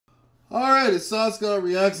Alright, it's Sauce God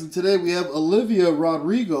Reacts, and today we have Olivia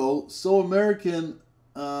Rodrigo, So American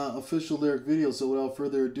official lyric video. So without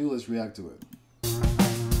further ado, let's react to it.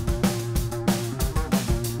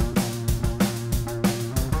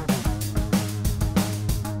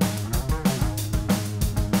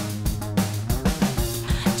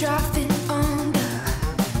 Driving on the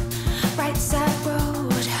right side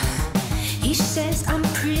road, he says I'm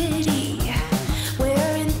pretty,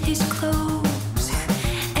 wearing his clothes,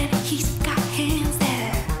 and he's got hands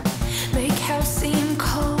that make hell seem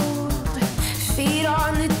cold. Feet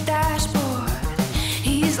on the dashboard,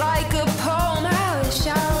 he's like a poem. I wish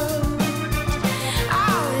I wrote,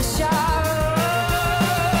 I wish I wrote.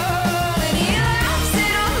 And he laughs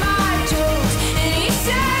at all my jokes, and he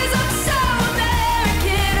says I'm so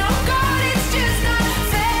American. Oh God, it's just not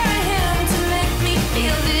fair of him to make me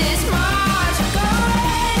feel this much. Go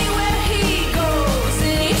anywhere he goes,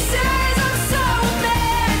 and he says I'm so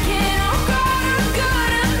American. Oh God, I'm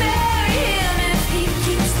gonna marry him if he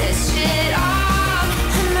keeps this shit off.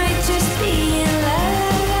 I might just be in love.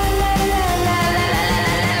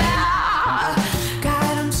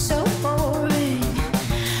 God, I'm so boring.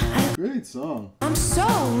 Great song. I'm so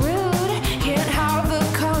rude. Can't have a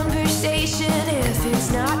conversation if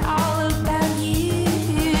it's not all about you.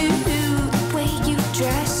 The way you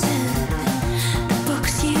dress and the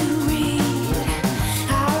books you read.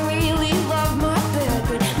 I really love my bed,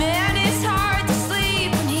 but man, it's hard to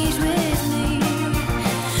sleep when he's with me.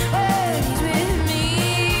 When he's with me.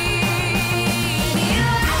 He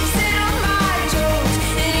laughs at all my jokes,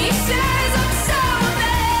 and he says I'm so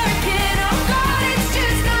American. Oh God, it's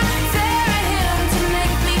just not fair of him to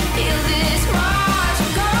make me feel this much.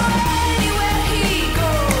 Go anywhere he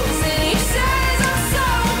goes, and he says I'm so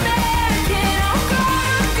American. Oh God,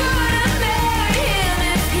 I'm gonna marry him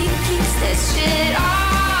if he keeps this shit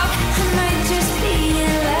off. I might just be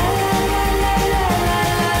in love.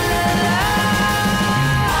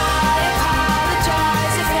 I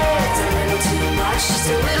apologize if it's a little too much, just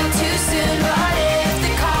a little too soon. But if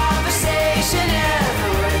the conversation ever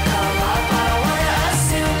were to come up, I don't wanna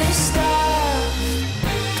assume this stuff.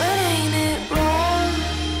 But ain't it wrong?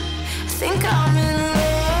 I think I'm in love.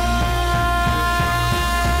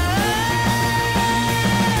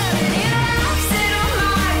 And he laughs at all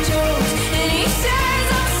my jokes, and he says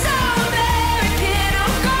I'm so American.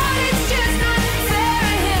 Oh God, it's just not fair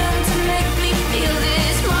of him to make me feel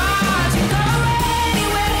this much. Go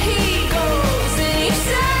anywhere he goes, and he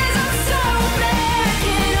says I'm so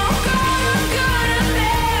American. Oh God, I'm gonna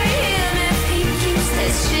marry him if he keeps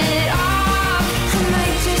this shit off. I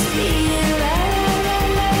might just be in love.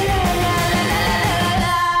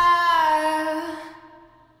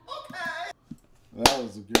 That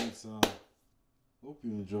was a great song. Hope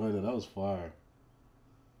you enjoyed it. That was fire.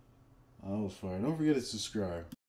 That was fire. Don't forget to subscribe.